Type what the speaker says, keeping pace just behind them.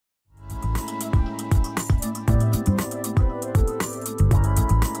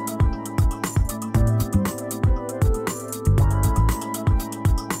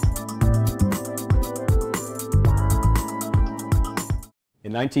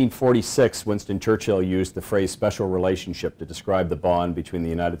In 1946, Winston Churchill used the phrase special relationship to describe the bond between the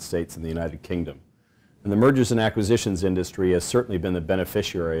United States and the United Kingdom. And the mergers and acquisitions industry has certainly been the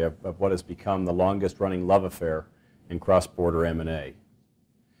beneficiary of what has become the longest-running love affair in cross-border M&A.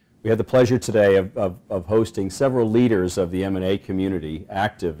 We had the pleasure today of hosting several leaders of the M&A community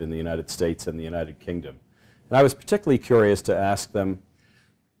active in the United States and the United Kingdom. And I was particularly curious to ask them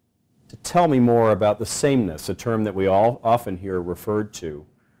to tell me more about the sameness, a term that we all often hear referred to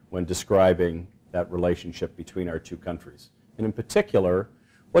when describing that relationship between our two countries. And in particular,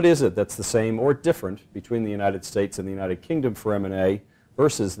 what is it that's the same or different between the United States and the United Kingdom for M&A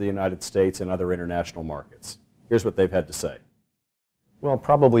versus the United States and other international markets? Here's what they've had to say. Well,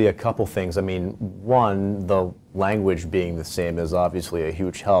 probably a couple things. I mean, one, the language being the same is obviously a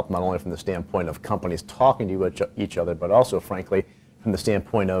huge help, not only from the standpoint of companies talking to each other, but also, frankly, from the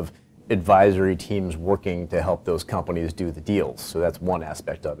standpoint of advisory teams working to help those companies do the deals. So that's one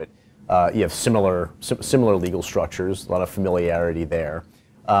aspect of it. You have similar legal structures, a lot of familiarity there.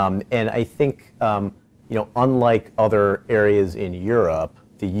 And I think, unlike other areas in Europe,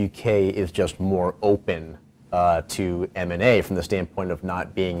 the UK is just more open to M&A from the standpoint of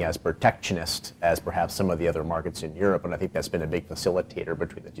not being as protectionist as perhaps some of the other markets in Europe, and I think that's been a big facilitator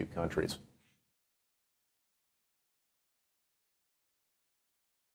between the two countries.